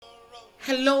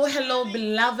Hello,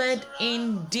 beloved.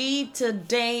 Indeed,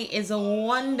 today is a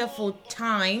wonderful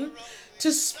time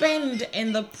to spend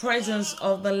in the presence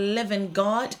of the living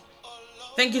God.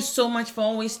 Thank you so much for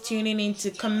always tuning in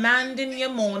to Commanding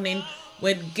Your Morning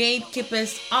with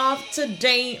Gatekeepers of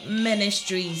Today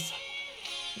Ministries.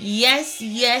 Yes.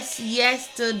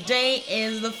 Today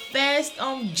is the 1st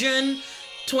of June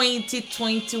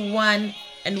 2021.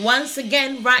 And once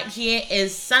again, right here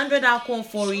is Sandra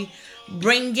Dakwofori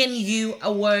bringing you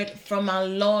a word from our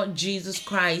Lord Jesus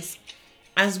Christ.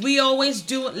 As we always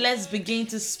do, let's begin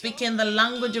to speak in the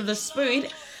language of the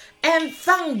Spirit and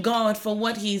thank God for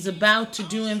what He's about to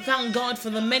do, and thank God for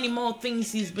the many more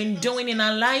things He's been doing in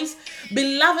our lives.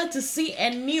 Beloved, to see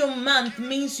a new month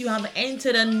means you have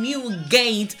entered a new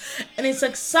gate, and it's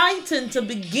exciting to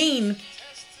begin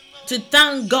to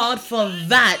thank God for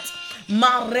that.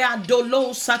 Maria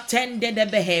dolo satende de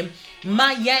behem.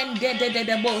 Mayende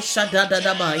de bo shada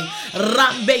da bai.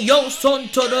 Rambe yo son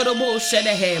todo bo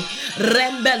shedehem.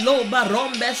 Rembe lo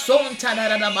barombe son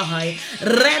tada da bahai.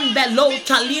 Rembe lo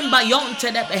talimba yon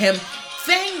te de behem.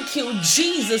 Thank you,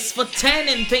 Jesus, for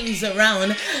turning things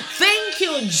around. Thank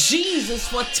you, Jesus,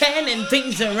 for turning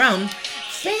things around.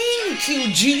 Thank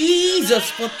you, Jesus,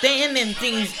 for turning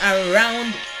things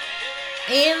around.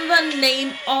 In the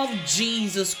name of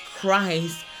Jesus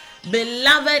Christ.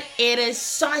 Beloved, it is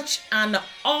such an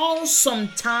awesome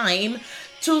time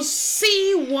to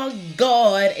see what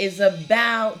God is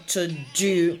about to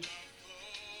do.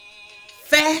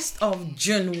 1st of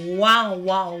June. Wow.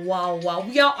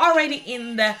 We are already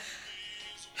in the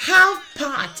half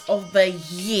part of the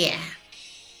year.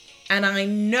 And I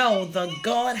know that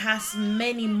God has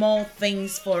many more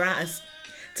things for us.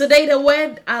 Today, the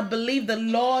word I believe the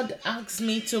Lord asked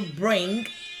me to bring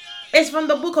is from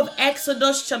the book of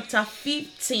Exodus chapter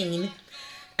 15.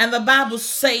 And the Bible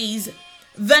says,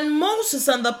 Then Moses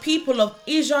and the people of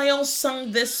Israel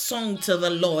sang this song to the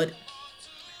Lord.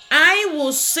 I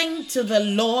will sing to the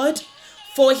Lord,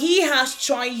 for He has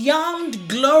triumphed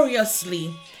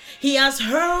gloriously. He has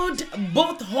hurled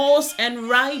both horse and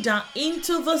rider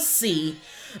into the sea.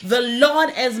 The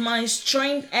Lord is my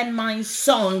strength and my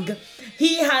song.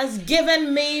 He has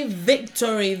given me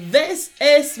victory. This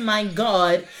is my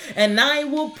God, and I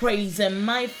will praise Him,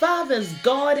 my Father's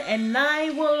God, and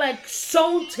I will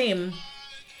exalt Him.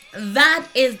 That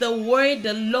is the word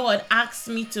the Lord asked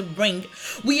me to bring.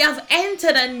 We have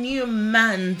entered a new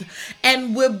month,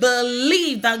 and we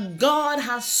believe that God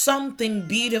has something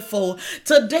beautiful.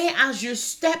 Today, as you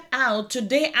step out,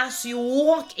 today, as you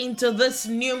walk into this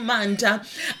new month,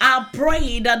 I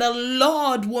pray that the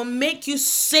Lord will make you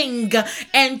sing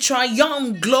and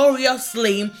triumph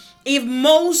gloriously. If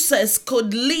Moses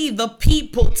could lead the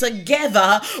people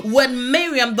together with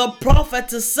Miriam the prophet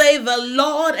to say, The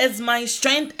Lord is my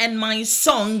strength and my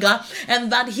song,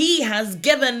 and that He has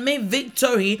given me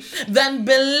victory, then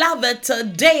beloved,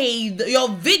 today your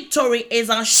victory is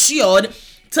assured.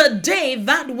 Today,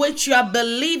 that which you are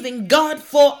believing God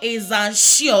for is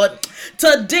assured.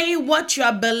 Today, what you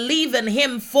are believing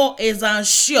Him for is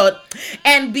assured.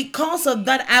 And because of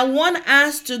that, I want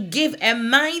us to give a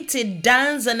mighty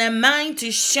dance and a mighty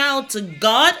shout to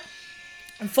God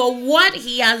for what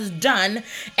He has done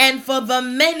and for the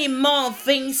many more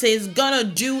things He's gonna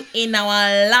do in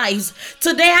our lives.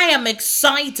 Today I am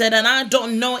excited, and I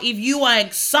don't know if you are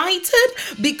excited,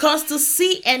 because to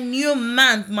see a new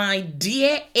month, my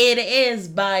dear, it is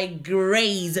by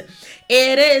grace.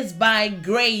 It is by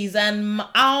grace, and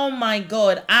oh my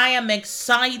God, I am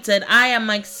excited.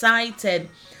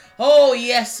 Oh,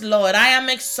 yes, Lord, I am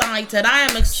excited.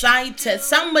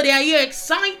 Somebody, are you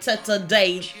excited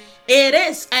today? It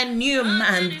is a new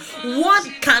month. What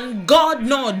can God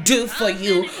not do for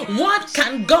you? What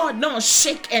can God not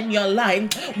shake in your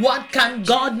life? What can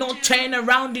God not turn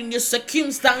around in your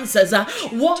circumstances?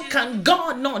 What can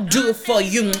God not do for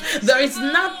you? There is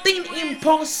nothing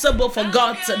impossible for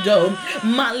God to do.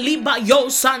 Maliba yo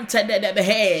sante de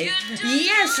debehe.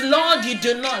 Yes, Lord, you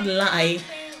do not lie.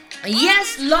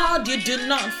 Yes, Lord, you do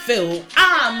not fail.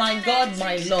 My God,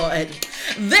 my Lord.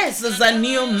 This is a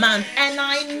new month, and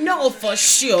I know for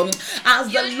sure,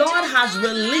 as the Lord has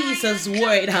released His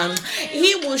word,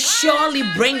 He will surely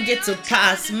bring it to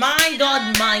pass. My God.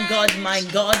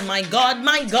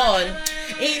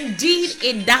 Indeed,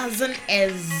 it doesn't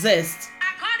exist.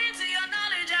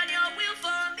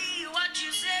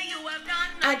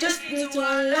 I just need to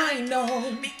align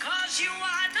on.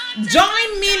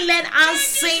 Join me, let us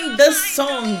sing this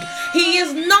song. He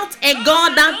is not a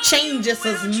God that changes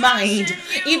His mind.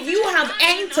 If you have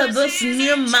entered this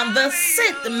new month, the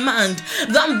 6th month,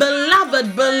 then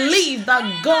beloved, believe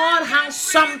that God has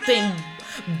something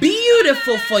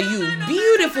Beautiful for you.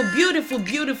 Beautiful, beautiful,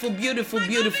 beautiful, beautiful,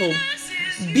 beautiful.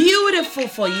 Beautiful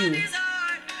for you.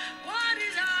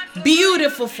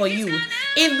 Beautiful for you.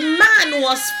 If man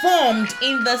was formed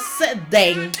in the set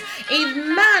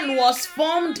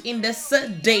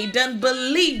day, then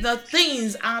believe that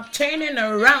things are turning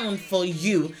around for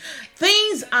you.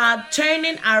 Things are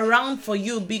turning around for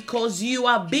you because you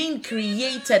are being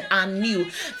created anew.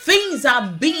 Things are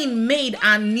being made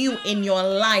anew in your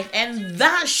life, and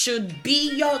that should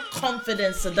be your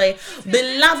confidence today.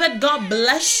 Beloved, God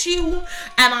bless you,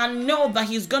 and I know that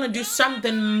He's going to do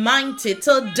something mighty.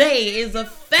 Today is the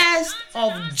 1st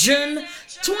of June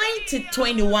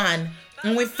 2021,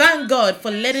 and we thank God for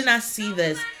letting us see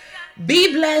this.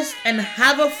 Be blessed and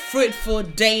have a fruitful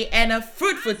day and a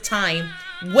fruitful time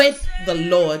with the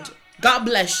Lord. God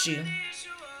bless you.